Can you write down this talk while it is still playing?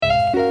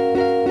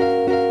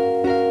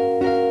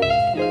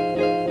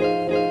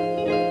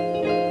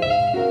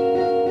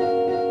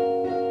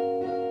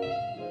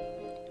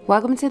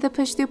Welcome to the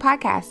Push Through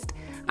Podcast.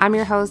 I'm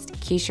your host,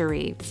 Keisha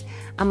Reeves.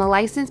 I'm a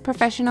licensed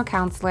professional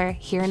counselor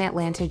here in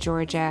Atlanta,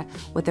 Georgia,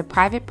 with a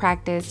private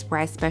practice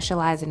where I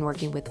specialize in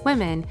working with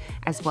women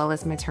as well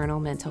as maternal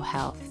mental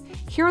health.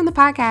 Here on the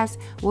podcast,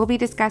 we'll be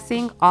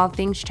discussing all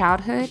things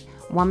childhood,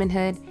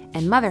 womanhood,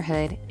 and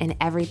motherhood, and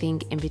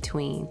everything in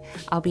between.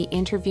 I'll be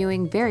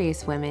interviewing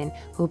various women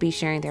who will be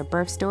sharing their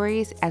birth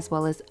stories, as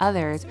well as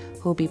others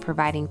who will be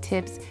providing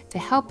tips to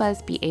help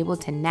us be able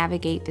to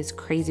navigate this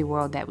crazy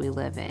world that we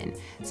live in.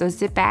 So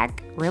sit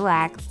back,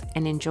 relax,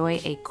 and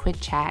enjoy a quick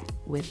chat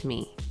with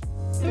me.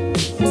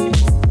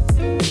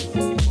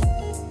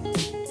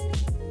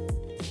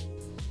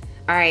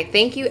 All right,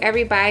 thank you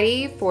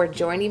everybody for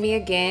joining me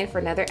again for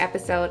another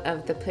episode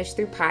of the Push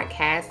Through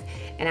Podcast.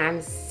 And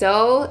I'm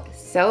so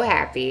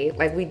happy.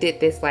 Like, we did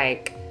this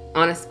like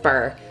on a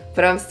spur,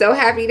 but I'm so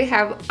happy to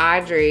have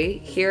Audrey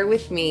here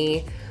with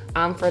me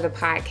for the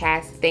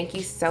podcast. Thank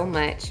you so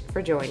much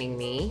for joining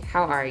me.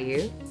 How are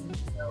you?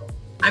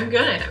 I'm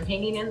good. I'm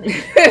hanging in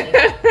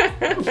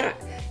there.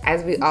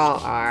 As we all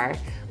are.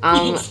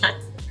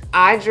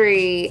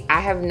 Audrey,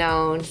 I have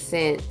known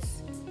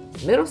since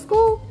middle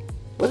school.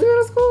 Was it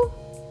middle school?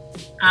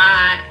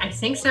 I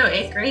think so.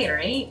 8th grade,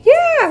 right?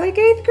 Yeah, like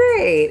 8th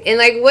grade. And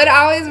like what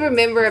I always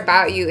remember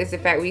about you is the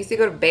fact we used to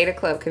go to Beta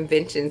Club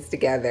conventions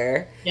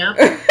together. Yep.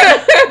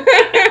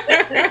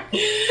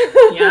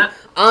 Yep.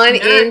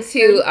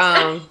 Into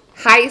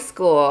high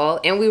school,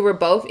 and we were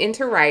both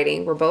into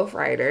writing. We're both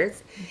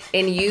writers.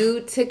 And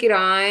you took it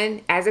on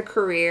as a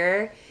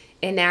career,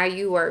 and now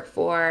you work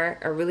for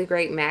a really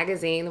great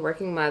magazine, The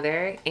Working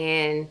Mother,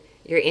 and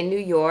you're in New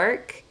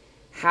York.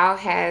 How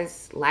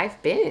has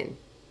life been?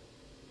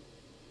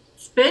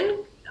 It's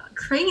been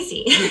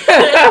crazy. Yeah,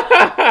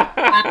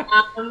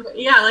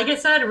 like I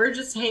said, we're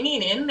just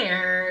hanging in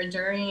there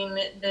during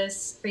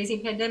this crazy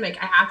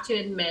pandemic. I have to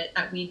admit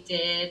that we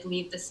did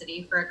leave the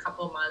city for a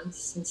couple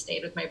months and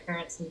stayed with my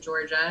parents in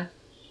Georgia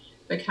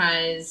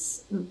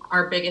because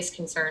our biggest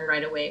concern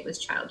right away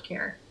was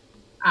childcare.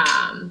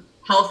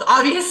 Health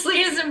obviously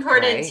is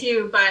important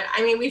too, but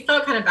I mean, we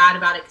felt kind of bad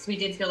about it because we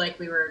did feel like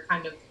we were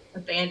kind of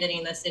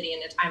abandoning the city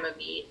in a time of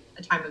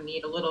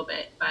need a little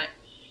bit, but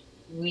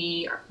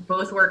we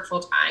both work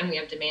full time. We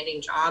have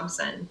demanding jobs,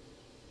 and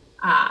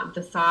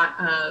the thought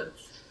of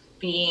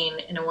being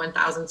in a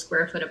 1,000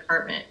 square foot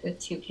apartment with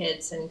 2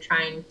 kids and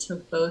trying to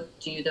both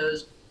do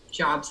those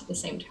jobs at the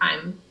same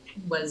time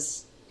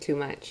was too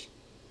much.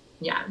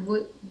 Yeah.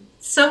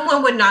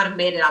 Someone would not have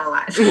made it out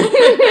alive.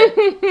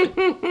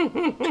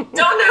 Don't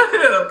know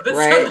who, but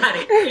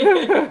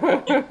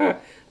somebody.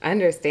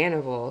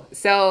 Understandable.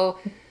 So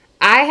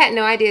I had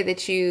no idea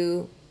that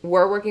you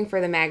were working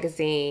for the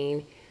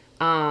magazine.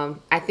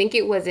 I think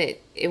it wasn't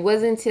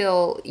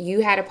until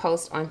you had a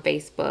post on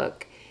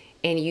Facebook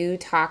and you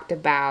talked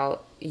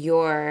about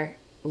your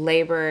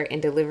labor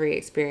and delivery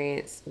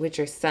experience with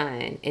your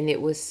son. And it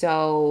was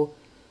so,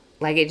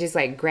 like, it just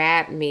like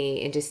grabbed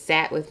me and just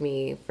sat with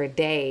me for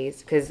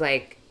days. Cause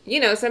like, you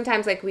know,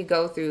 sometimes like we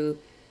go through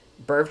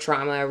birth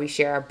trauma or we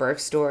share our birth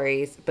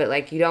stories, but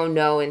like you don't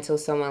know until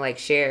someone like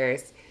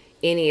shares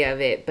any of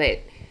it,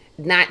 but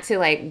not to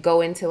like go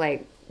into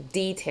like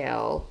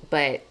detail,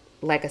 but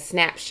like a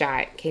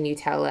snapshot. Can you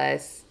tell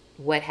us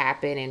what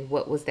happened and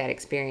what was that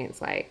experience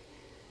like?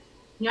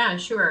 Yeah,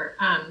 sure.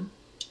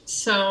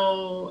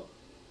 So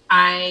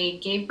I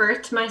gave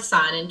birth to my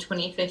son in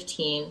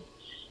 2015,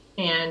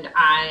 and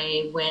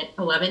I went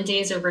 11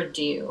 days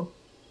overdue,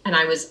 and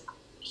I was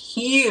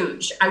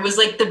huge. I was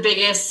like the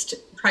biggest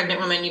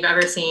pregnant woman you've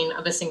ever seen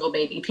of a single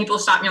baby. People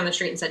stopped me on the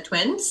street and said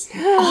twins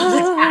all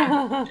the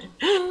time.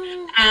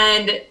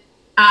 And it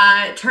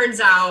turns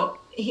out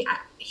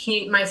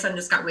my son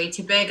just got way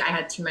too big. I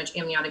had too much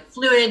amniotic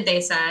fluid. They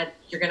said,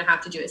 you're going to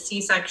have to do a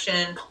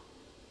C-section.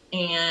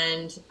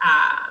 And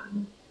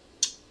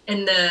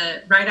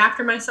right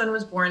after my son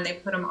was born, they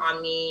put him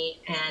on me,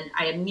 and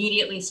I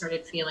immediately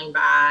started feeling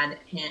bad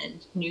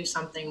and knew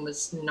something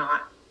was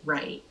not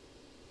right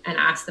and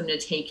asked them to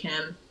take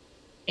him.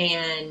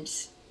 And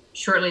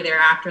shortly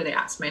thereafter, they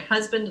asked my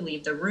husband to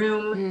leave the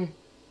room,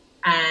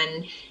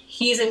 and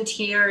he's in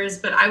tears,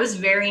 but I was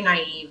very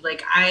naive.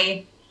 Like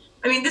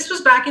I mean, this was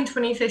back in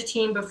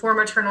 2015 before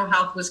maternal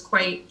health was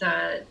quite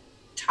the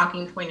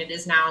talking point it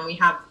is now. And we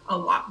have a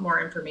lot more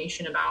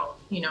information about,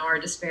 you know, our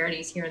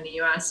disparities here in the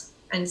US.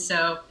 And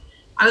so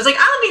I was like,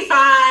 I'll be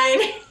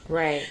fine.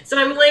 Right. So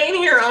I'm laying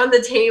here on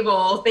the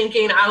table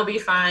thinking I'll be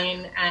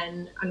fine.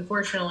 And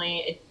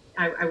unfortunately,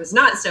 I was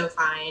not so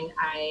fine.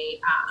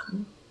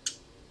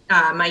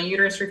 My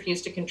uterus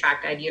refused to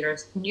contract. I had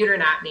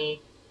uteranapny,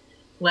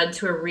 led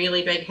to a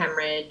really big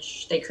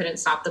hemorrhage. They couldn't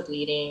stop the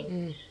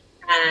bleeding.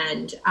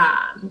 And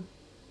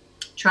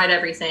tried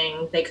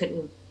everything. They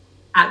couldn't.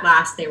 At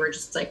last, they were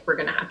just like, we're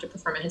going to have to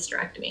perform a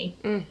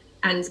hysterectomy.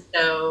 And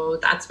so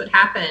that's what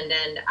happened.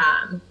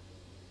 And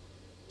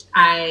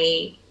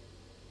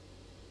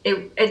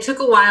it took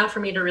a while for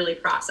me to really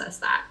process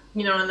that.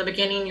 You know, in the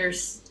beginning,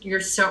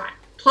 you're so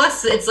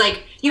Plus, it's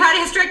like, you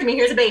had a hysterectomy,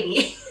 here's a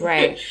baby.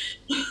 Right.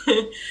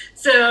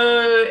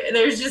 So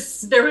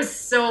there was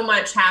so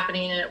much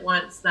happening at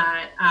once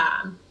that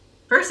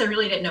first I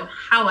really didn't know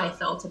how I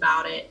felt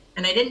about it,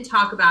 and I didn't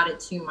talk about it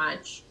too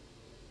much.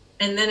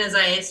 And then as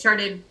I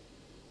started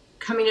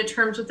coming to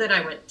terms with it,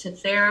 I went to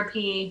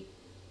therapy,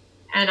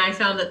 and I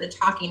found that the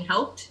talking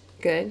helped.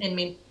 Good. And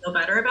made me feel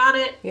better about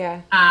it.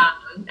 Yeah.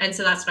 And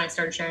so that's when I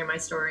started sharing my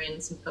story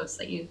and some posts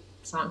that you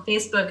saw on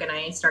Facebook, and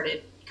I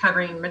started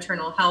covering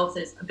maternal health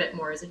as a bit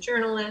more as a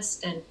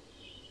journalist, and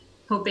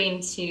hoping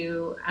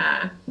to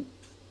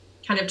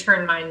kind of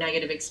turn my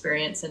negative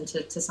experience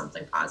into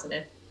something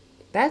positive.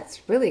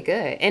 That's really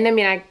good. And I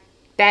mean,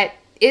 that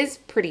is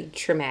pretty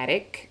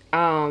traumatic,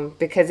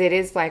 because it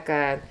is like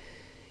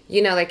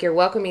like you're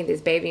welcoming this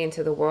baby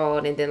into the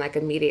world, and then like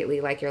immediately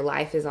like your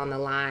life is on the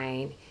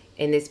line,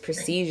 and this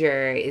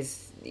procedure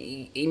is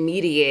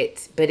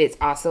immediate, but it's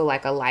also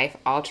like a life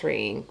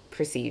altering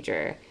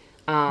procedure.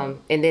 And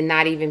then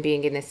not even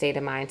being in the state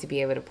of mind to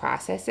be able to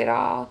process it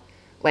all.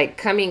 Like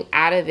coming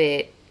out of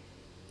it,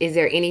 is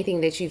there anything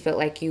that you felt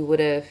like you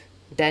would have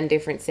done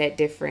different, said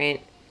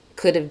different,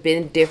 could have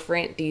been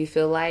different? Do you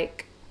feel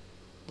like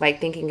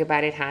thinking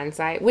about it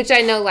hindsight, which I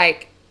know,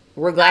 like,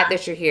 we're glad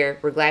that you're here.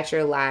 We're glad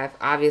you're alive.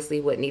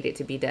 Obviously what needed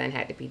to be done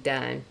had to be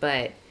done,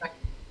 but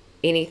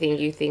anything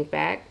you think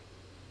back?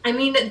 I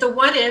mean, the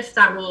what if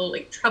that will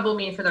like trouble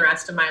me for the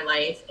rest of my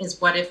life is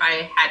what if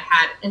I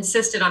had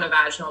insisted on a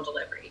vaginal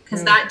delivery?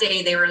 Because that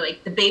day they were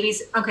like, the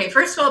baby's, okay,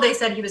 first of all, they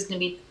said he was going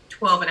to be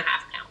 12 and a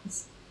half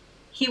pounds.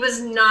 He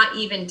was not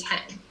even 10.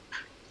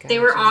 Gotcha. They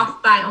were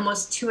off by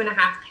almost 2.5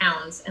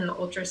 pounds in the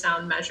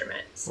ultrasound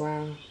measurements.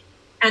 Wow.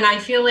 And I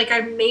feel like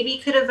I maybe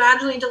could have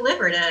vaginally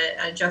delivered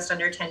a just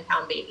under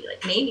 10-pound baby.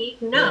 Like maybe,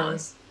 who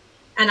knows?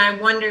 Yeah. And I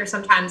wonder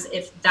sometimes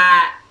if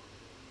that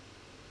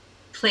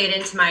played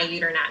into my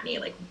uterine atony,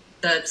 like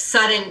the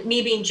sudden,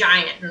 me being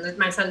giant and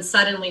my son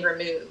suddenly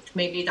removed.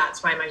 Maybe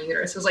that's why my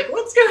uterus was like,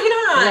 what's going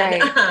on?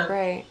 Right,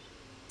 right.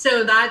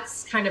 So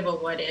that's kind of a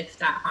what if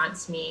that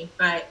haunts me.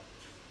 But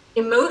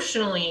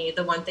emotionally,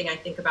 the one thing I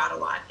think about a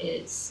lot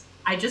is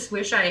I just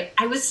wish I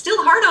was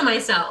still hard on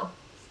myself.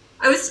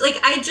 I was like,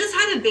 I just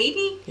had a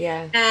baby.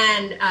 Yeah.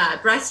 And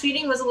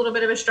breastfeeding was a little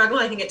bit of a struggle.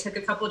 I think it took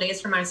a couple of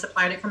days for my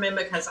supply to come in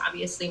because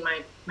obviously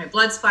my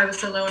blood supply was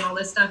so low and all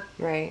this stuff.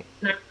 Right.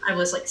 And I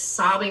was like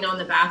sobbing on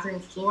the bathroom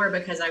floor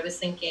because I was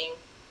thinking,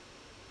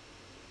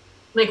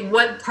 like,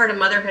 what part of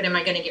motherhood am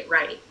I going to get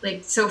right?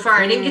 Like, so far,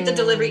 I didn't get the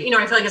delivery.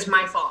 I feel like it's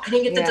my fault. I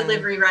didn't get the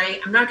delivery right.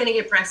 I'm not going to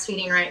get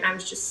breastfeeding right. And I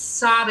was just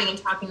sobbing and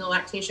talking to the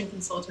lactation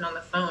consultant on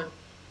the phone.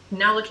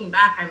 Now looking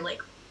back, I'm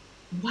like,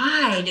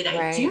 why did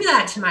I do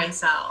that to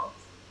myself?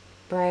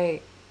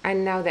 Right. I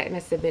know that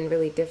must have been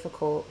really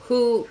difficult.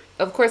 Who,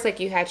 of course, like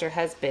you had your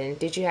husband.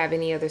 Did you have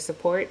any other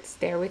supports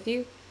there with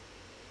you?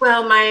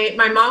 Well,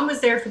 my mom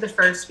was there for the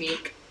first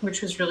week,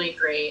 which was really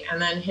great.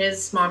 And then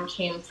his mom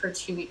came for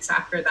 2 weeks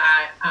after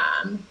that.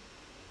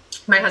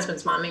 My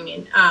husband's mom, I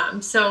mean.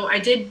 So I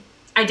did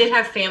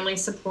have family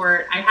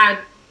support. I had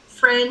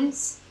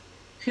friends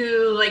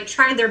who like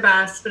tried their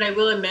best, but I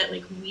will admit,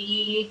 like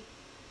we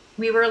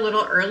were a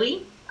little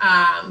early.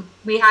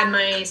 We had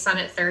my son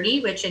at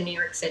 30, which in New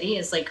York City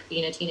is like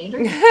being a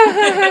teenager.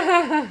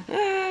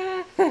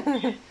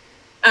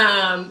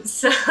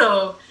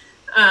 So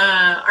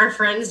our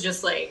friends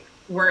just like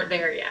weren't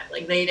there yet.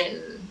 Like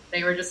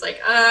they were just like,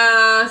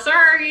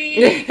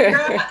 sorry,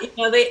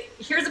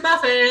 here's a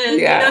muffin.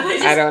 Yeah,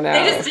 I don't know.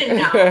 They just didn't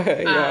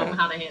know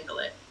how to handle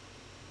it.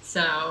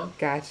 So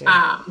gotcha.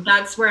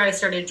 That's where I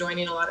started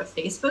joining a lot of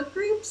Facebook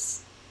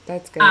groups.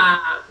 That's good.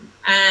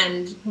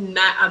 And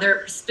met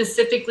other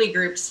specifically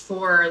groups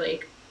for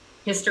like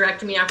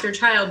hysterectomy after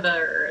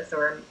childbirth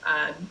or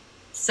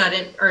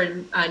sudden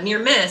or near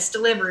miss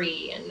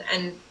delivery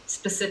and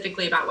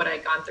specifically about what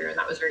I'd gone through. And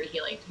that was very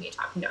healing to me,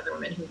 talking to other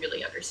women who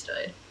really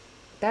understood.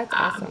 That's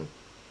awesome.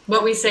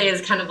 What we say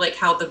is kind of like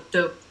how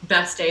the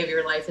best day of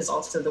your life is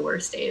also the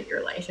worst day of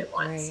your life at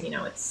once.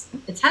 Right.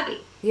 It's heavy.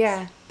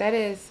 Yeah, that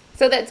is.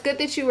 So that's good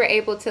that you were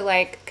able to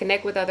like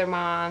connect with other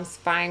moms,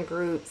 find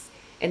groups,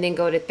 and then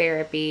go to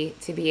therapy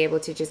to be able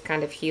to just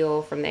kind of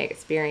heal from that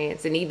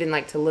experience, and even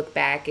like to look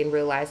back and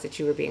realize that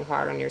you were being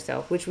hard on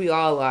yourself, which we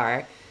all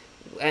are,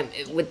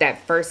 with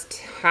that first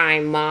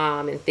time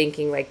mom and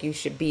thinking like you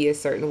should be a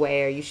certain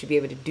way or you should be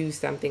able to do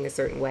something a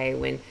certain way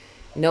when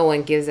no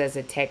one gives us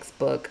a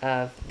textbook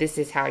of this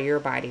is how your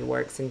body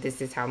works and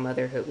this is how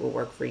motherhood will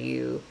work for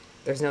you.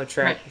 There's no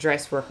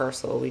dress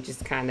rehearsal. We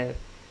just kind of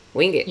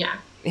wing it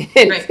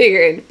and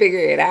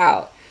figure it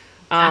out.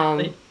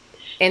 Exactly.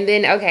 And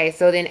then, okay,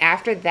 so then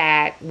after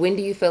that, when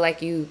do you feel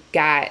like you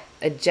got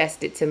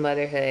adjusted to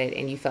motherhood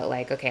and you felt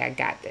like, okay, I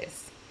got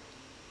this?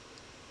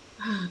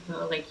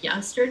 Like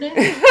yesterday?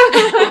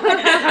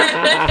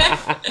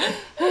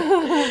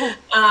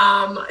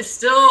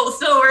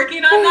 Still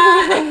working on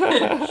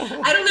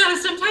that. I don't know.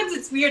 Sometimes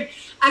it's weird.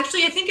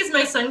 Actually, I think as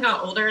my son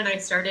got older and I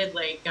started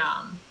like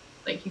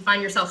you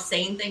find yourself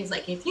saying things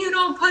like, if you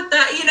don't put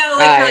that,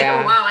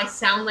 oh wow, I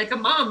sound like a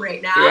mom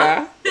right now.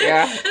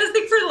 Yeah. I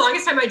think for the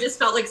longest time I just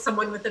felt like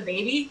someone with a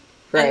baby.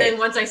 And Right. then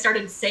once I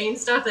started saying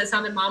stuff that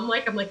sounded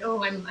mom-like, I'm like,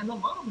 oh, I'm a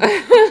mom.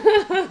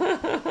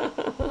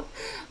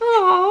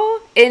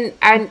 Oh, and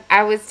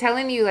I was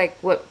telling you like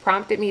what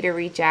prompted me to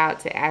reach out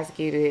to ask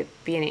you to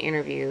be in an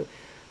interview.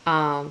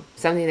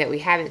 Something that we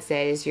haven't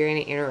said is you're in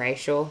an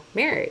interracial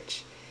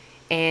marriage,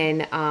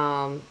 and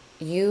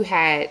you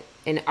had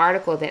an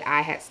article that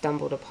I had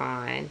stumbled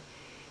upon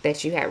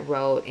that you had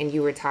wrote, and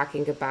you were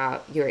talking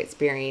about your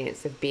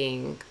experience of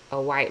being a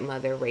white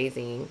mother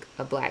raising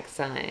a black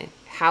son.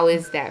 How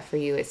is that for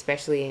you,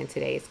 especially in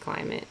today's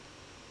climate?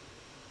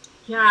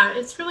 Yeah,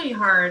 it's really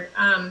hard.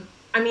 I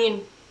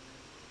mean,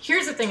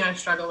 here's the thing I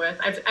struggle with.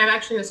 I've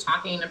actually was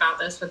talking about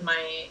this with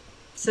my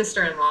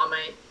sister-in-law,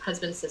 my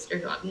husband's sister,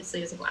 who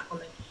obviously is a black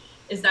woman,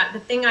 is that the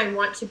thing I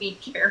want to be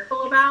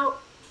careful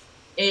about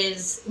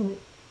is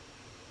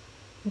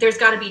there's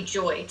got to be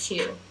joy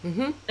too.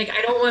 Mm-hmm. Like,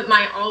 I don't want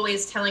my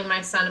always telling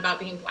my son about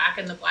being black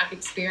and the black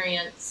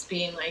experience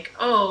being like,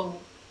 oh,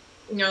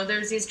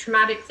 there's these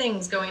traumatic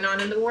things going on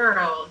in the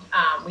world.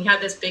 We had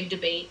this big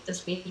debate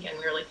this week, and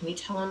we were like, can we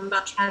tell him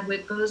about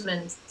Chadwick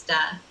Boseman's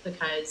death?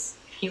 Because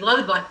he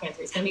loves Black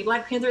Panther. He's going to be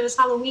Black Panther this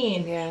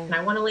Halloween. Yeah. And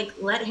I want to, like,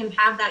 let him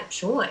have that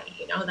joy,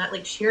 that,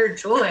 like, sheer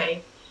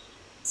joy.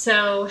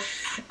 So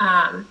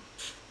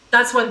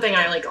that's one thing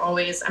I, like,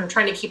 I'm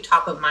trying to keep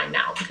top of mind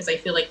now because I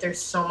feel like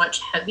there's so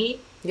much heavy.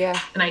 Yeah.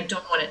 And I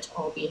don't want it to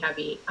all be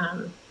heavy.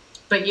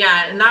 But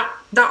yeah, and that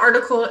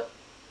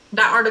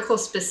article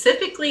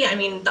specifically, I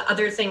mean, the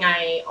other thing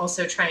I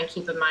also try and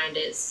keep in mind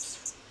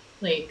is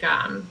like,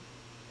 I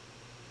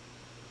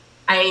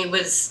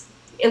was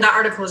in the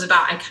article was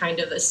about, I kind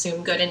of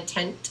assume good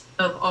intent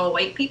of all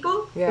white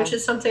people, which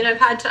is something I've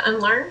had to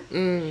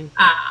unlearn.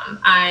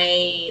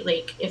 I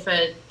like, if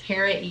a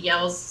parent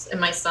yells at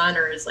my son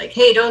or is like,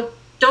 hey, don't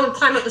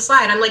climb up the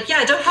slide. I'm like,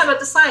 yeah, don't climb up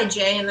the slide,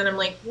 Jay. And then I'm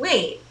like,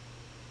 wait,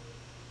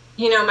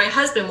 my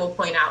husband will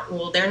point out,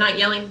 well, they're not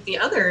yelling at the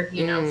other,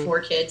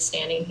 4 kids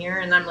standing here.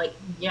 And I'm like,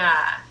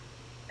 yeah.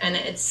 And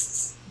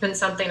it's been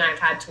something I've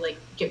had to, like,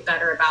 get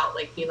better about,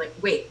 like, being like,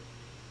 wait,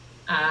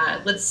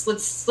 let's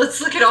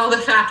look at all the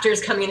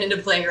factors coming into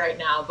play right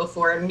now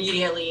before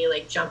immediately,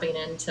 like, jumping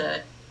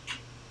into,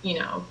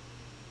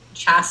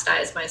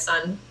 chastise my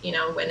son,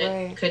 when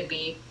it could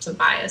be some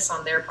bias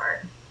on their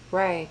part.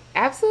 Right.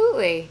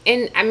 Absolutely.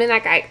 And I mean,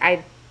 like,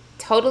 I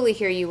totally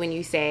hear you when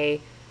you say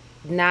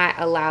not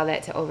allow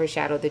that to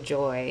overshadow the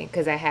joy,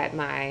 because I had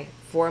my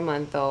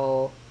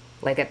 4-month-old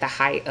like at the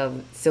height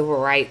of civil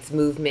rights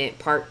movement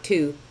part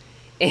 2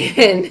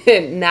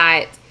 and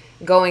not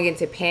going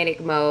into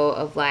panic mode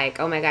of like,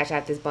 oh my gosh, I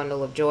have this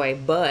bundle of joy,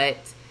 but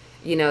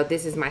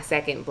this is my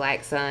second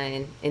black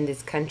son in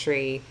this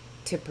country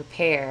to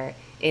prepare,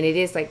 and it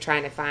is like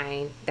trying to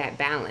find that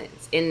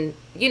balance. And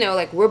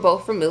like, we're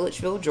both from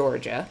Milledgeville,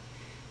 Georgia,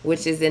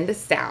 which is in the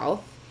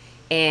South,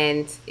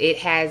 and it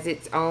has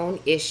its own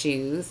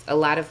issues, a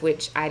lot of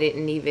which I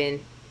didn't even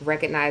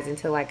recognize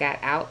until I got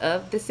out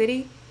of the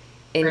city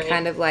and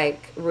kind of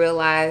like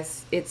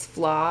realize its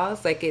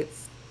flaws. Like,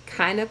 it's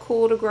kind of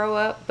cool to grow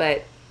up,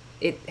 but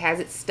it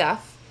has its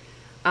stuff.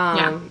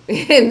 And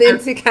then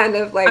to kind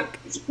of like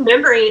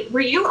remember, were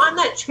you on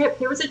that trip?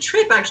 There was a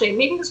trip, actually,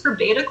 maybe it was for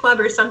Beta Club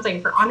or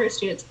something, for honor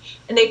students,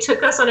 and they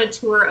took us on a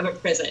tour of a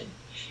prison.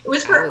 It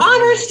was for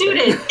honor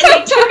students, and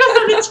they took us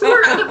on a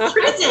tour of a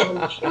prison.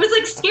 It was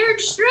like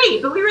Scared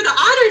Straight, but we were the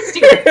honor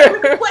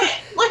students. Like,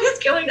 what is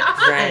going on?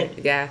 Right.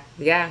 Yeah.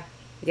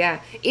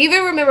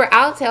 Even remember,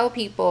 I'll tell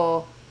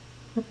people,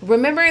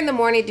 remember in the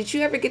morning, did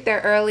you ever get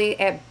there early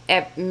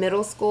at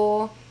middle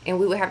school and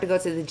we would have to go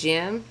to the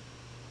gym?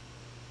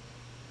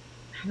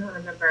 I don't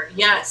remember.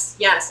 Yes.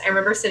 I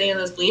remember sitting in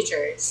those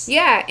bleachers.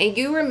 Yeah, and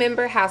you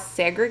remember how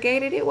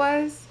segregated it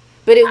was?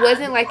 But it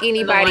wasn't like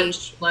anybody.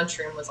 The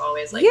lunchroom was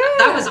always like that.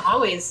 That was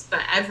always,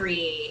 but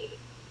every.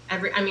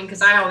 I mean,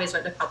 because I always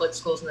went to public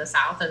schools in the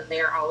South, and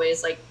they're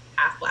always like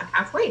half black,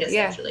 half white,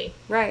 essentially.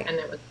 Yeah, right. And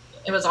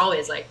it was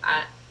always like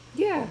that.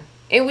 Yeah,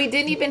 and we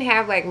didn't even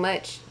have like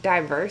much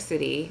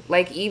diversity.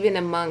 Like, even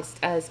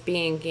amongst us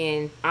being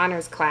in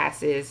honors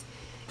classes,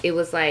 it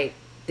was like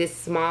this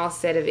small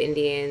set of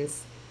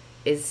Indians,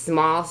 this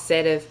small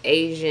set of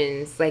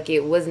Asians. Like,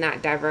 it was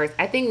not diverse.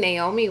 I think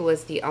Naomi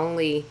was the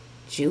only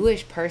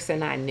Jewish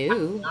person I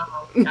knew.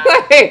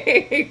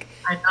 I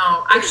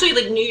know. Actually,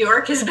 like, New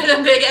York has been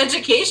a big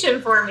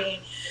education for me.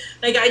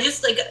 Like, I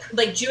just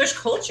like Jewish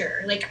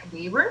culture. Like,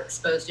 we were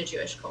exposed to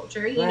Jewish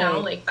culture, you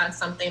know, like, that's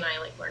something I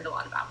like learned a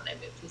lot about when I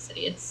moved to the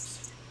city. It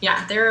was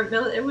yeah.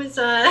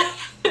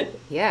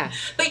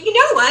 But you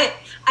know what?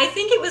 I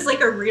think it was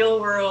like a real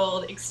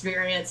world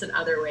experience in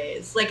other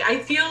ways. Like, I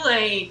feel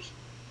like,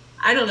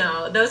 I don't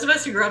know, those of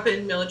us who grew up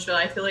in Milledgeville,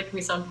 I feel like we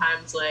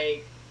sometimes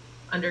like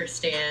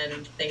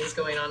understand things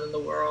going on in the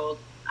world.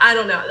 I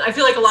don't know. I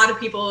feel like a lot of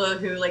people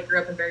who like grew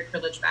up in very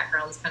privileged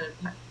backgrounds kind of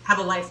have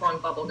a lifelong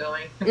bubble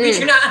going. We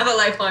do not have a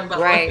lifelong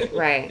bubble.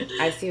 Right.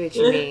 I see what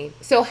you mean.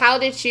 So how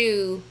did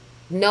you,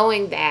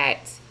 knowing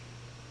that,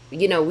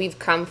 we've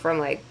come from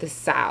like the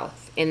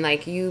South, and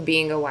like you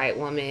being a white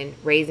woman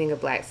raising a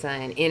black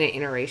son in an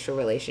interracial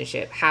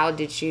relationship, how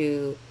did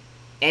you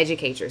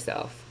educate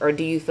yourself? Or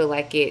do you feel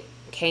like it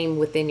came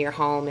within your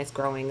home as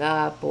growing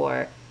up,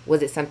 or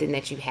was it something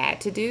that you had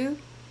to do?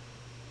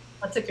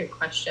 That's a good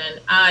question.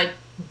 I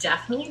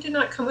definitely did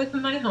not come with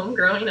my home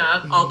growing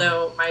up,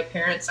 although my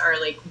parents are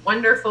like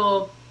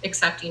wonderful,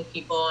 accepting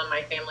people, and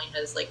my family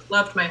has like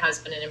loved my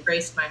husband and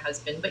embraced my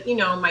husband. But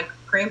my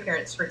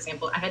grandparents, for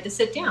example, I had to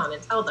sit down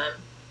and tell them,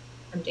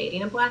 I'm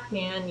dating a black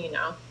man,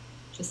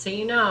 just so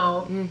you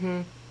know.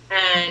 Mm-hmm.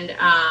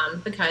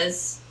 And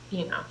because,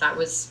 that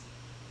was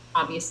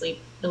obviously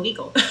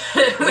illegal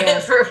Yeah.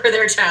 for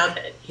their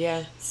childhood.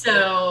 Yeah.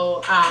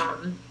 So,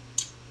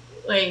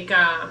 like,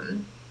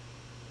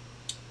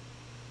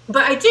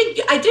 but I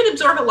did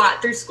absorb a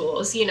lot through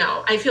schools.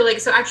 I feel like,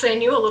 so actually I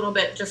knew a little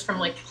bit just from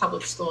like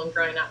public school and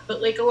growing up,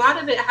 but like a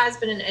lot of it has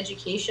been in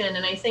education,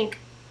 and I think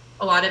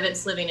a lot of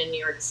it's living in New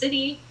York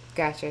City.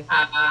 Gotcha.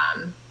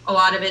 A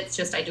lot of it's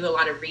just I do a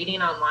lot of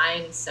reading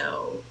online,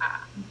 so I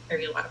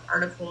read a lot of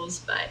articles,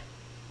 but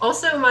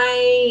also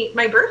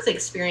my birth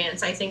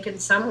experience, I think in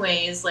some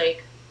ways,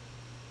 like,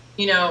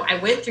 I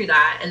went through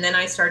that, and then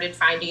I started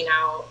finding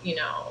out,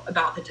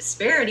 about the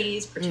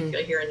disparities,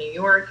 particularly here in New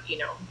York.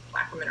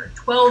 Black women are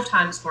 12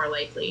 times more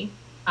likely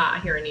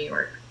here in New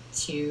York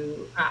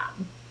to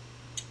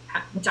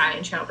die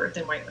in childbirth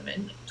than white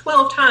women.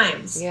 12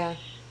 times. Yeah.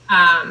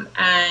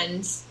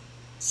 And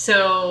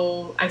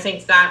so I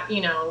think that,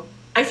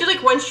 I feel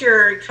like once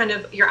you're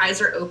your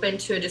eyes are open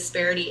to a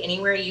disparity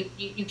anywhere,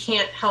 you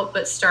can't help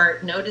but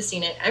start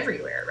noticing it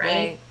everywhere,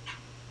 right?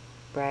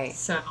 Right.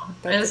 So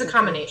That's it was a good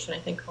combination, I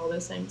think, of all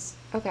those things.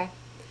 Okay.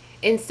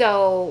 And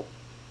so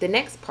the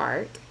next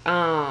part,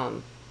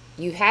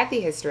 you had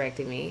the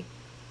hysterectomy,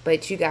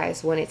 but you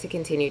guys wanted to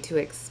continue to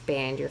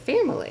expand your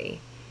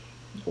family.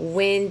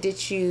 When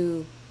did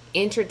you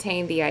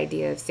entertain the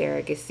idea of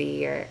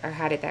surrogacy, or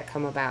how did that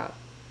come about?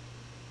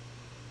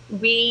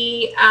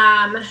 We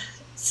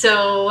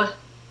so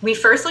we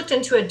first looked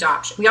into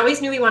adoption. We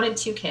always knew we wanted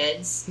two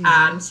kids.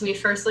 So we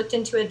first looked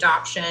into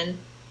adoption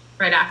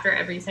right after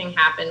everything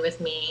happened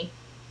with me.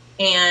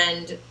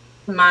 And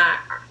I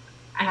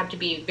have to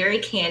be very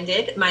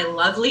candid. My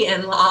lovely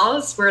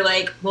in-laws were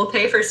like, we'll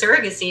pay for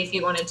surrogacy if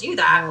you want to do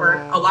that, or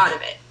a lot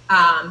of it.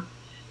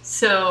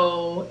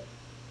 So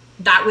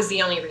that was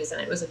the only reason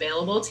it was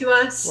available to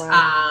us.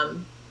 Wow.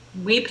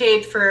 We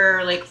paid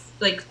for like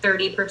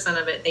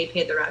 30% of it. They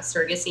paid the rest.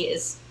 Surrogacy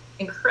is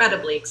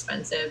incredibly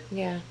expensive.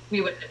 Yeah.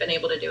 We wouldn't have been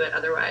able to do it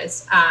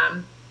otherwise.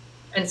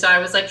 And so I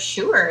was like,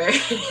 sure,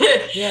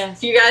 Yeah.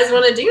 if you guys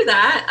want to do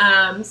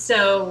that.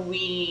 So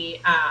we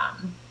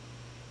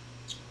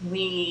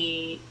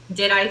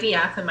did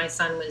IVF, and my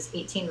son was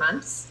 18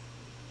 months,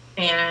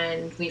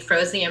 and we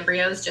froze the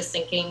embryos, just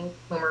thinking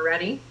when we're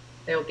ready,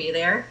 they'll be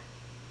there.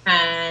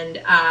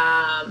 And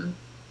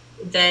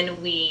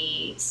then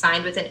we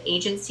signed with an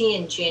agency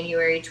in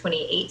January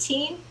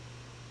 2018.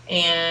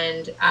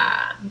 And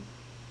am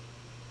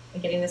I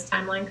getting this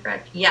timeline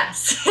correct?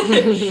 Yes. And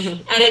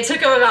it took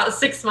them about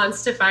 6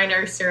 months to find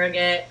our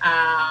surrogate,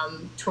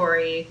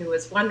 Tori, who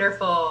was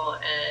wonderful.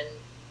 And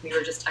we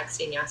were just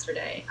texting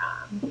yesterday.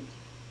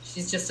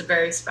 She's just a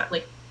very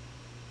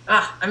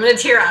I'm going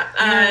to tear up.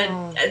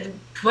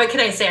 What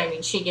can I say? I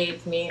mean, she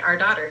gave me our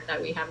daughter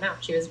that we have now.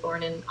 She was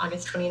born in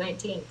August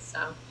 2019.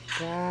 So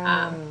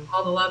Wow.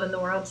 all the love in the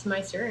world to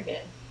my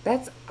surrogate.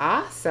 That's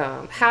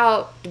awesome.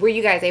 How were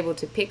you guys able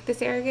to pick the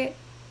surrogate?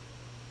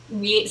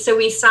 We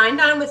signed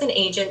on with an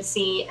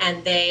agency,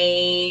 and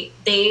they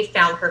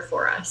found her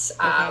for us.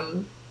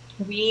 Okay.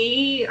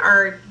 We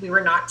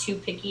were not too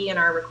picky in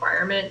our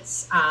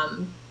requirements,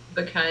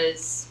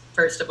 because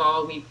first of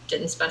all, we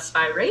didn't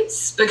specify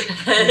race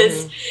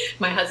because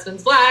my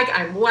husband's black,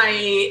 I'm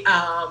white.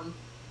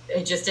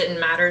 It just didn't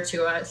matter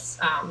to us,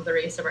 the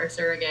race of our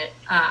surrogate,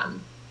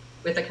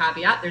 with a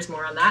caveat. There's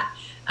more on that.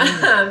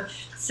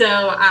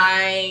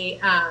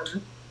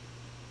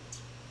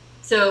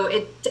 So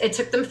it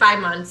took them 5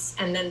 months,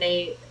 and then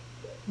they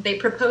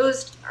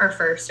proposed our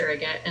first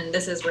surrogate, and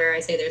this is where I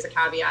say there's a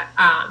caveat.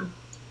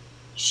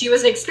 She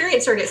was an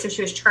experienced surrogate, so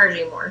she was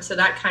charging more, so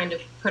that kind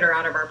of put her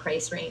out of our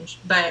price range.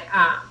 But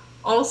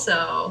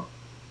also,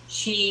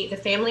 the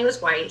family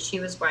was white, she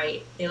was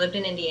white, they lived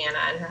in Indiana,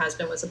 and her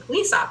husband was a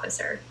police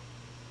officer.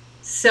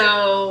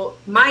 So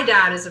my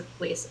dad is a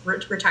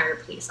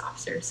retired police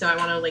officer. So I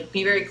want to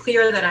be very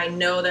clear that I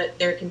know that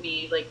there can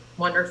be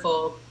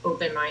wonderful,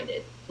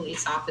 open-minded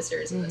police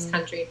officers in this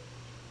country,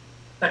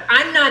 but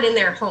I'm not in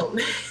their home.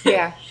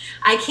 Yeah.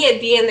 I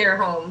can't be in their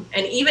home.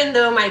 And even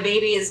though my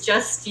baby is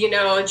just,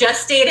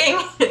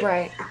 gestating,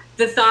 Right.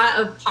 the thought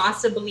of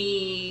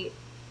possibly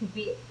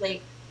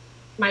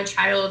a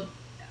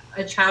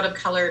child of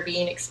color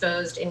being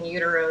exposed in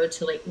utero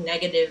to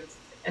negative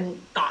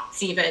and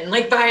thoughts, even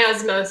by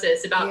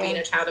osmosis, about being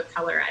a child of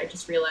color, I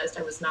just realized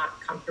I was not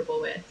comfortable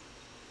with.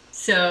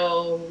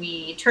 So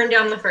we turned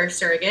down the first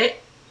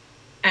surrogate,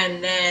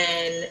 and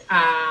then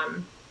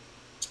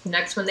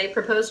next one they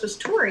proposed was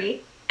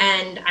Tori.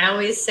 And I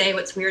always say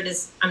what's weird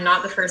is I'm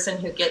not the person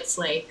who gets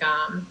the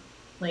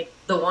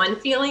one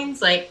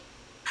feelings. I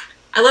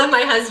love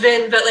my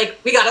husband, but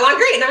we got along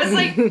great. And I was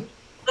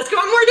let's go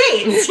on more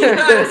dates.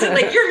 I was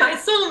like, you're my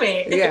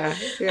soulmate. Yeah,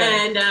 yeah,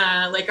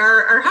 And like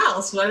our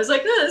house. Well, I was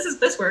like, no,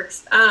 this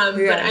works. But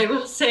yeah. I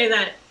will say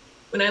that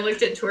when I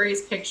looked at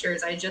Tori's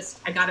pictures, I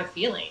got a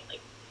feeling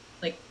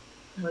like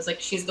I was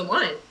like, she's the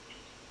one.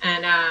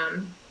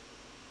 And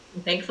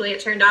thankfully it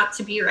turned out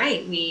to be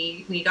right.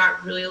 We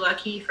got really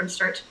lucky from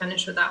start to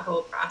finish with that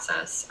whole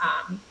process.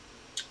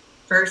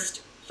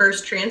 First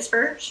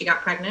transfer, she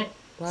got pregnant,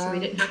 so we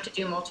Wow. didn't have to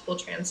do multiple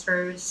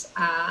transfers.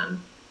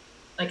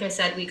 Like I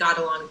said, we got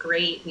along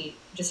great. We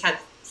just had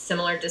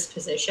similar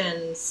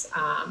dispositions.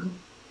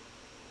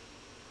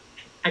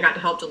 I got to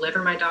help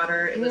deliver my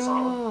daughter. It No,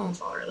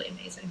 was all really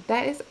amazing.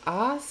 that is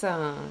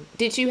awesome.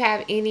 Did you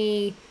have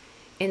any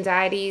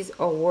anxieties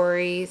or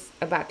worries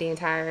about the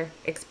entire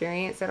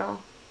experience at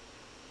all?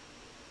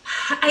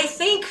 I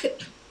think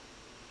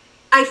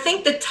I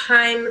think the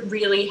time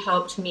really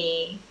helped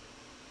me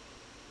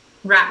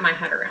wrap my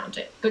head around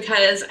it,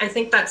 because I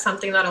think that's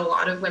something that a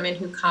lot of women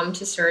who come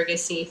to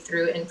surrogacy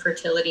through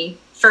infertility,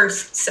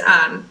 first,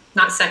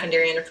 not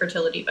secondary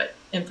infertility, but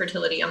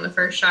infertility on the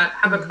first shot,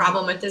 have a Mm-hmm.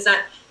 problem with, is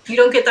that you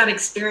don't get that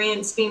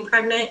experience being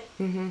pregnant,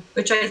 Mm-hmm.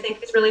 which I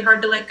think is really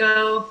hard to let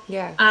go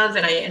Yeah. of.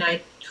 And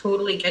I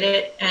totally get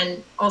it.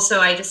 And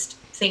also, I just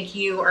think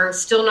you are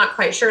still not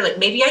quite sure. Like,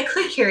 maybe I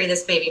could carry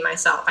this baby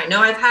myself. I know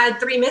I've had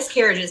 3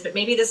 miscarriages, but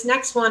maybe this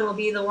next one will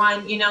be the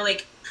one,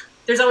 like,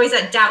 there's always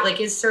that doubt, like,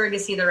 is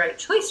surrogacy the right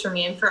choice for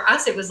me? And for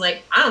us, it was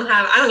like, I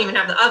don't even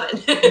have the oven.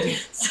 Yeah.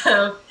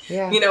 So,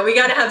 Yeah. we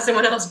got to have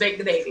someone else bake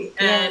the baby.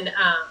 Yeah. And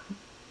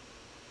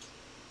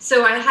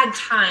so I had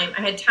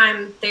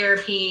time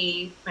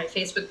therapy, my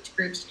Facebook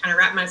groups, to kind of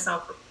wrap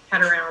myself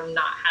head around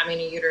not having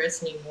a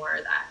uterus anymore,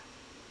 that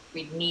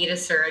we'd need a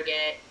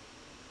surrogate.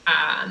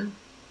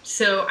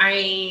 So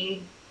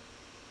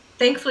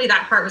thankfully,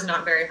 that part was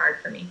not very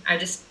hard for me.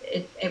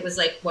 It was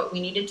like what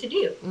we needed to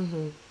do.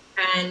 Mm-hmm.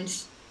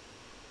 And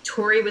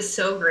Tori was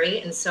so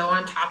great and so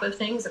on top of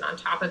things and on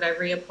top of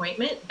every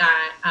appointment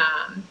that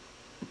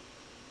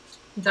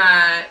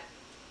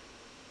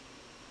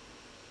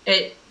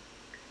it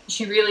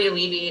she really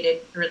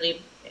alleviated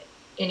really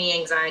any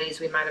anxieties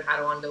we might have had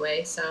along the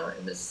way. So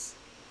it was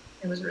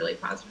a really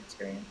positive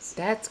experience.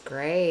 That's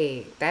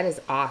great. That is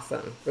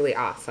awesome. Really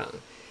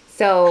awesome.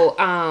 So,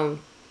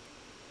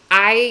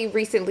 I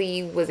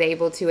recently was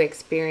able to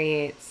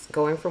experience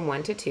going from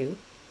one to two,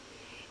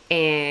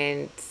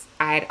 and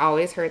I had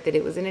always heard that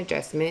it was an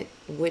adjustment,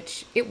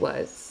 which it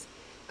was.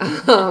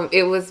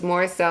 It was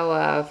more so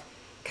of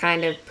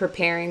kind of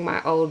preparing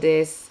my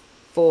oldest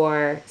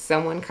for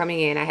someone coming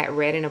in. I had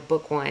read in a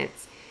book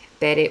once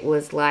that it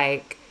was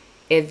like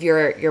if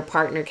your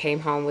partner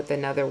came home with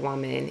another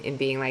woman and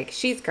being like,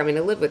 she's coming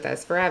to live with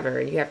us forever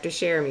and you have to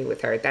share me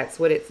with her. That's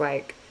what it's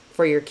like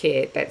for your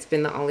kid that's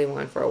been the only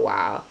one for a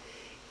while.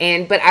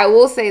 And but I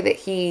will say that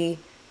he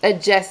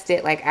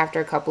adjusted like after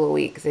a couple of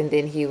weeks, and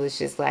then he was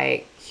just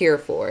like here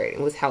for it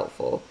and was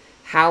helpful.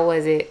 How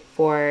was it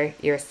for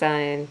your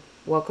son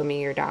welcoming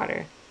your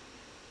daughter?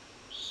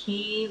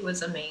 He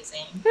was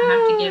amazing.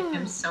 I have to give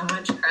him Ah, so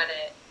much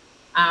credit.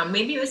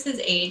 Maybe it was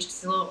his age, 'cause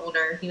he's a little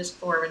older. He was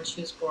 4 when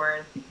she was born,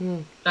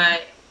 mm.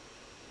 but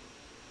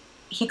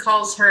he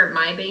calls her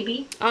my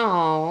baby.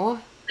 Oh,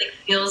 Like,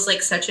 feels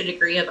like such a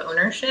degree of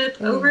ownership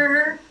mm. over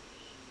her.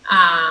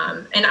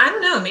 And I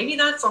don't know, maybe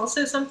that's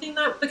also something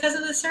that, because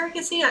of the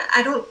surrogacy,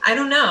 I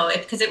don't know,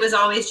 because it was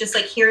always just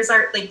like, here's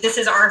our, like, this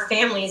is our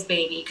family's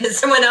baby, because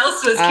someone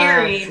else was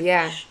carrying.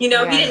 Yeah, He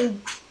yeah.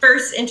 didn't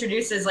first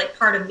introduce as like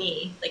part of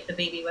me, like the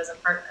baby wasn't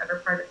ever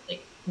part of,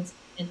 like,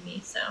 in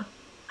me. So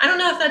I don't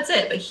know if that's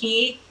it, but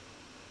he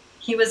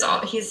was all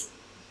he's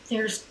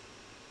there's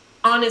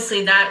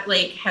honestly, that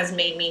like has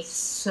made me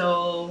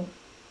so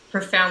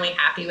profoundly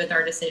happy with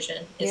our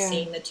decision, is Yeah.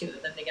 seeing the two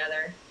of them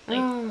together. Like,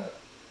 Oh,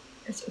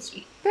 they're so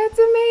sweet. that's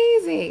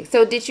amazing.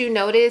 So, did you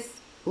notice,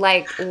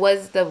 like,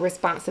 was the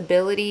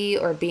responsibility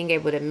or being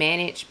able to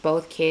manage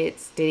both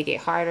kids, did it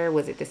get harder?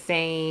 Was it the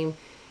same?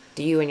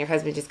 Do you and your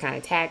husband just kind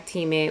of tag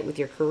team it with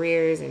your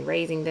careers and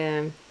raising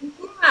them?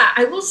 Yeah,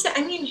 I will say,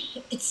 I mean,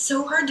 it's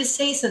so hard to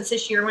say since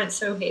this year went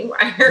so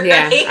haywire,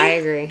 Yeah, I right?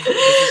 agree.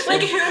 This is Like,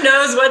 true. who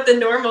knows what the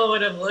normal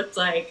would have looked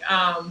like.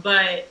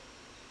 But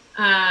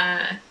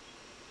uh,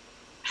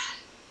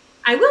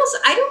 I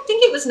don't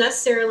think it was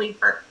necessarily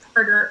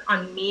harder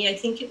on me. I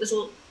think it was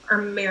our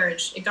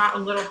marriage. It got a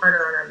little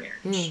harder on our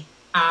Hmm.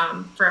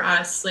 marriage. For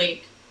us,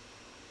 like,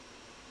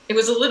 it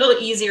was a little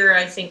easier,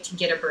 I think, to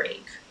get a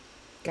break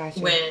Gotcha.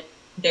 when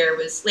there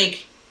was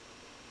like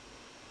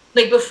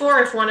before,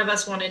 if one of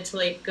us wanted to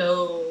like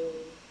go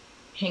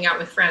hang out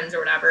with friends or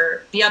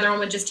whatever, the other one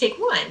would just take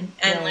one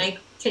and Right. like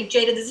take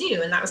Jay to the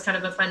zoo, and that was kind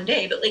of a fun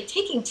day. But like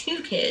taking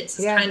 2 kids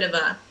is Yeah, kind of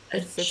a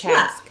it's a schlep.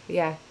 task.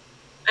 Yeah.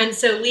 And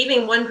so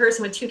leaving one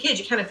person with 2 kids,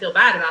 you kind of feel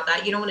bad about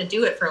that. You don't want to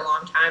do it for a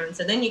long time. And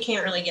so then you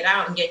can't really get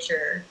out and get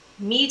your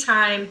me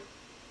time.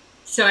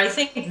 So I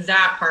think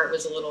that part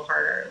was a little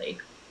harder. Like,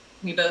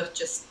 we both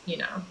just,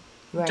 don't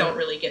Right.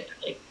 really get to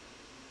like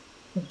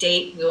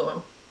date.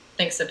 Well,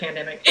 thanks to the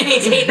pandemic, any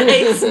date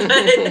nights.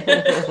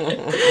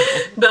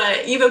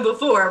 But even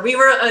before, we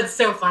were, it's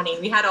so funny.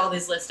 We had all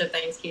this list of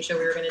things, Keisha,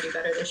 we were going to do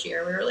better this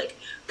year. We were like,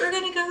 we're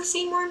going to go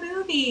see more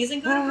movies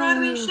and go to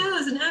Broadway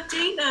shows and have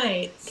date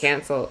nights.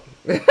 Canceled.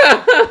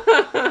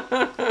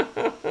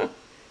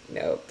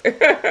 Nope.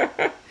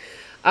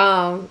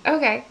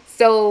 Okay.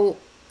 So,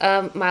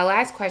 my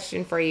last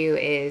question for you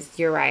is,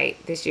 you're right.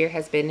 This year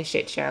has been a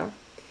shit show.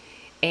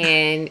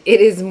 And it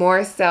is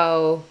more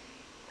so,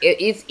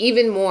 it's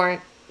even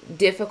more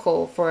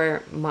difficult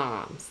for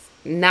moms,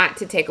 not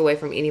to take away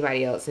from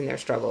anybody else in their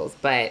struggles,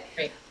 but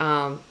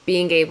Right.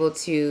 being able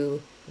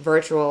to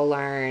virtual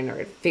learn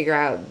or figure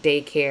out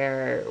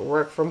daycare,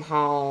 work from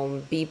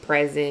home, be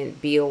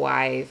present, be a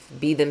wife,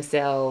 be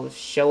themselves,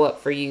 show up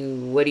for you.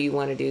 What do you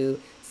want to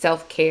do?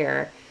 Self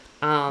care,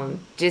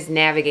 just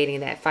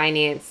navigating that,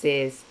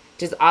 finances,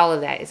 just all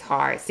of that is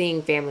hard.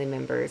 Seeing family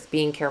members,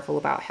 being careful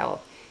about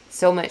health,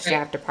 so much you Right.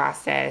 have to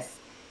process.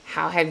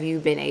 How have you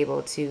been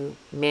able to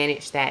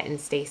manage that and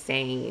stay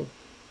sane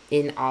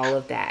in all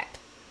of that?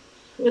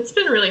 It's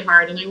been really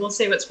hard. And I will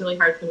say what's really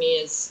hard for me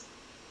is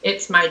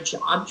it's my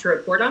job to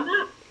report on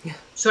that.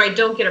 So I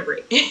don't get a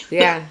break.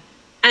 Yeah.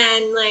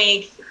 And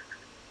like,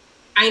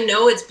 I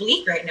know it's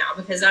bleak right now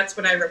because that's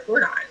what I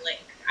report on. Like,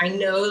 I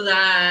know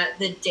that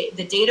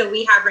the data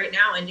we have right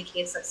now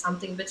indicates that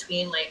something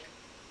between like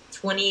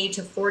 20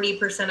 to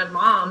 40% of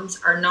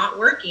moms are not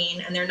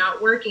working, and they're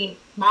not working.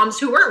 Moms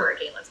who were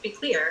working, let's be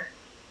clear,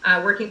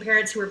 working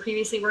parents who were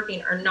previously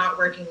working are not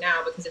working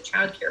now because of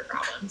childcare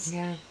problems.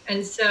 Yeah.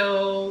 And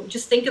so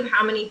just think of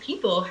how many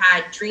people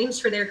had dreams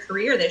for their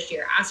career this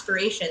year,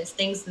 aspirations,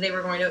 things that they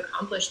were going to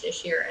accomplish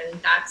this year.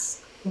 And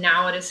that's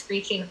now at a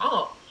screeching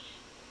halt.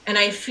 And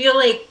I feel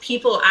like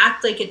people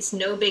act like it's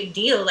no big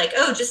deal, like,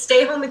 oh, just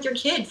stay home with your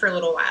kid for a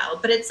little while.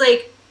 But it's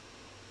like,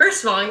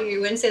 first of all,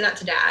 you wouldn't say that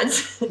to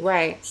dads.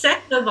 Right.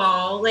 Second of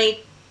all,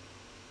 like,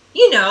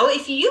 you know,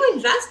 if you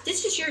invest,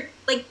 this is your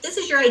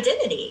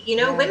identity. You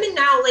know, Yeah. women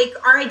now, like,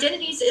 our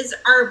identities is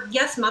our,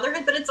 yes,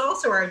 motherhood, but it's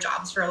also our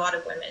jobs for a lot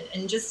of women.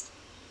 And just,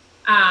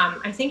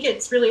 I think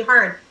it's really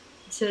hard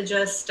to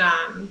just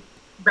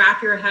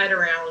wrap your head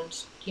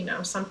around, you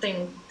know,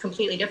 something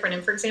completely different.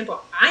 And for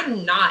example,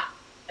 I'm not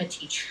a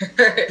teacher.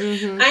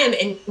 Mm-hmm. I am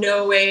in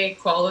no way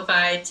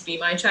qualified to be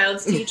my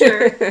child's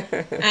teacher.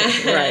 Right.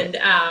 And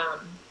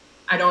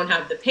I don't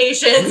have the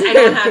patience. I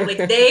don't have,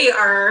 like, they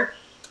are,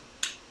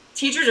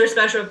 teachers are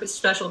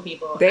special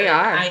people. They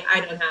are.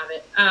 I don't have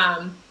it.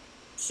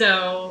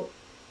 So,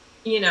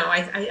 you know,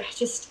 I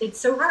just, it's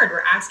so hard.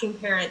 We're asking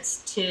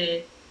parents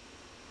to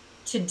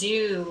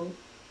do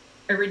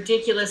a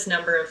ridiculous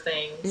number of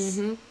things.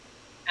 Mm-hmm.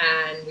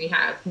 And we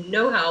have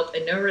no help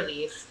and no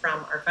relief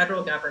from our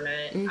federal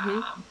government.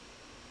 Mm-hmm.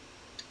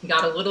 We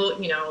got a little,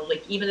 you know,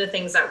 like, even the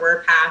things that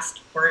were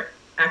passed weren't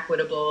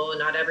equitable.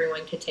 Not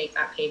everyone could take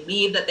that paid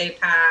leave that they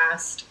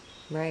passed.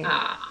 Right.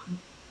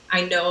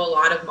 I know a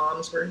lot of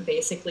moms were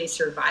basically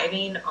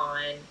surviving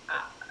on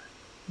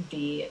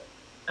the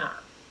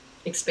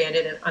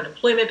expanded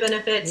unemployment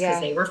benefits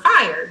because they were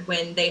fired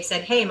when they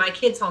said, hey, my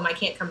kid's home, I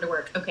can't come to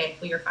work. Okay,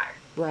 well, you're fired.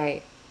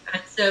 Right.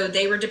 And so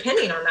they were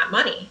depending on that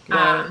money.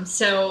 Right.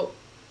 So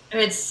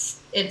it's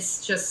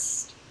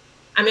just,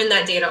 I'm in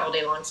that data all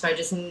day long. So I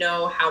just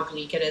know how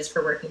bleak it is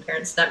for working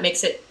parents. That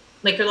makes it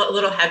like a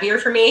little heavier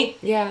for me.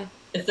 Yeah.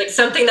 It's like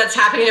something that's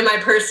happening in my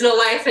personal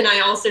life. And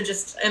I also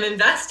just am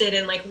invested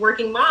in like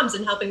working moms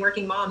and helping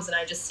working moms. And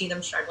I just see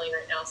them struggling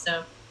right now.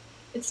 So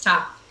it's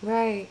tough.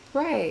 Right.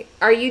 Right.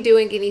 Are you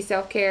doing any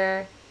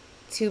self-care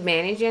to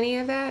manage any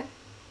of that?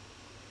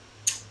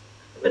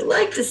 Would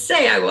like to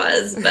say I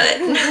was, but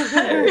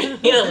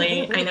not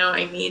really. I know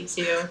I need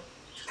to.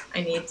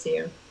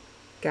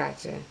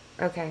 Gotcha.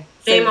 Okay.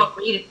 Same.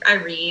 I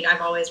read. I've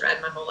always read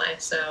my whole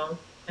life, so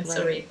I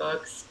still read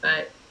books.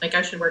 But like,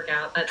 I should work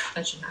out. That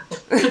should happen.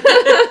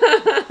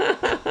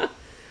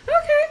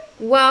 Okay.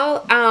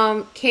 Well,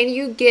 can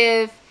you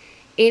give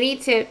any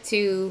tip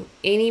to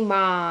any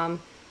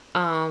mom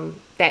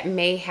that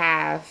may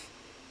have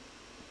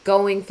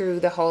going through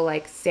the whole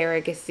like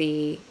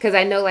surrogacy, because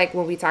I know like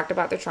when we talked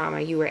about the trauma,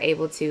 you were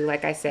able to,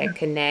 like I said,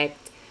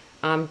 connect,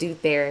 do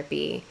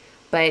therapy,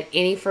 but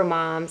any for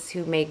moms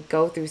who may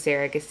go through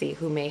surrogacy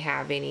who may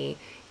have any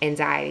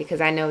anxiety,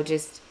 because I know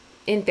just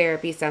in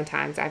therapy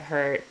sometimes I've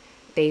heard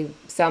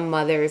some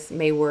mothers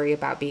may worry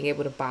about being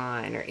able to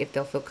bond or if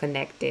they'll feel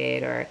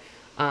connected or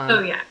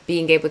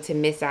being able to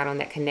miss out on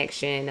that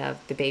connection of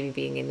the baby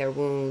being in their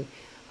womb,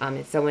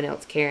 and someone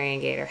else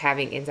carrying it or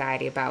having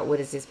anxiety about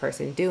what is this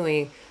person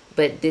doing.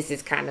 But this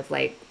is kind of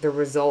like the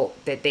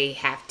result that they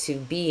have to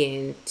be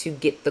in to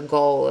get the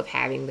goal of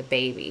having the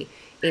baby.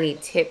 Any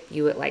tip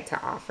you would like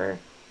to offer?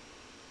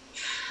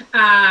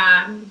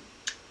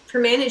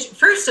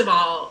 First of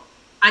all,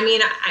 I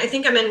mean, I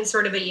think I'm in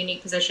sort of a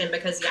unique position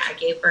because, I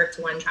gave birth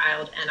to one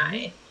child and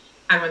I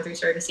went through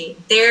surrogacy.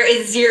 There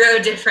is zero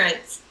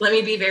difference. Let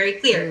me be very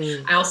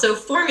clear. I also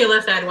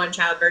formula fed one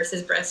child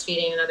versus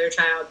breastfeeding another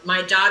child.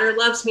 My daughter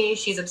loves me.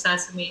 She's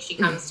obsessed with me. She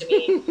comes to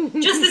me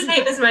just the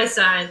same as my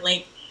son.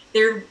 Like,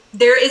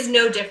 there is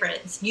no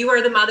difference. You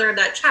are the mother of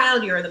that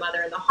child. You are the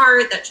mother in the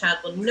heart. That child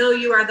will know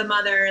you are the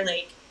mother.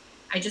 Like,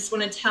 I just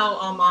want to tell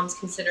all moms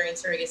considering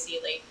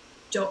surrogacy, like,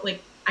 don't,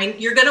 like,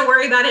 you're going to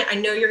worry about it. I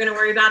know you're going to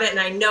worry about it. And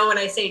I know when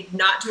I say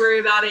not to worry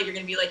about it, you're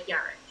going to be like, yeah,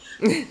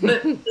 right.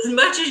 But as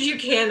much as you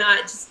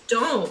cannot, just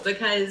don't,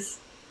 because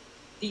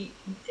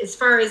as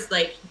far as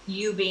like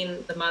you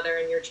being the mother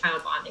and your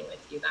child bonding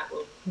with you, that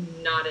will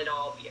not at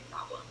all be a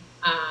problem.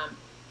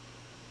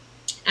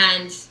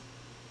 And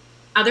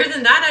other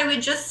than that, I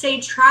would just say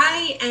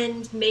try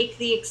and make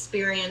the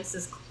experience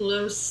as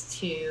close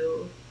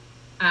to,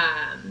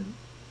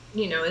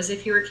 as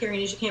if you were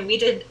carrying as you can. We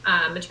did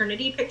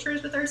maternity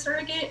pictures with our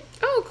surrogate.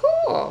 Oh,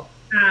 cool.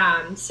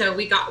 So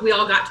we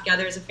all got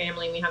together as a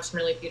family, and we have some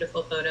really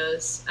beautiful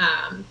photos.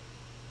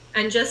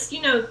 And just,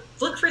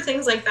 look for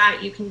things like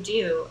that you can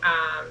do.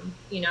 Have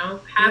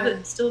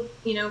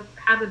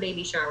a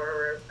baby shower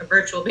or a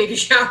virtual baby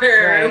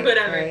shower or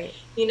whatever. Right.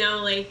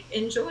 Like,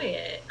 enjoy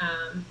it.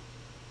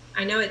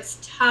 I know it's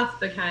tough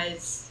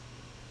because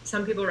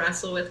some people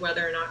wrestle with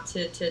whether or not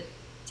to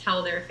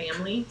tell their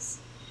families.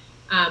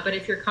 But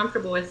if you're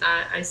comfortable with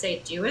that, I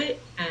say do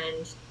it,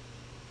 and,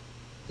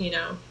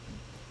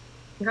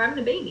 you're having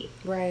a baby.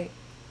 Right.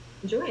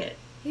 Enjoy it.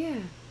 Yeah.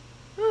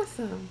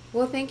 Awesome.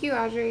 Well, thank you,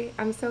 Audrey.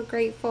 I'm so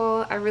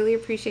grateful. I really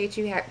appreciate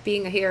you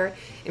being here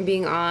and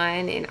being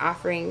on and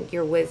offering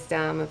your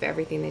wisdom of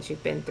everything that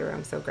you've been through.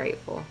 I'm so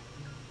grateful.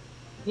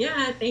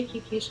 Yeah, thank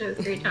you, Keisha. It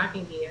was great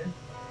talking to you.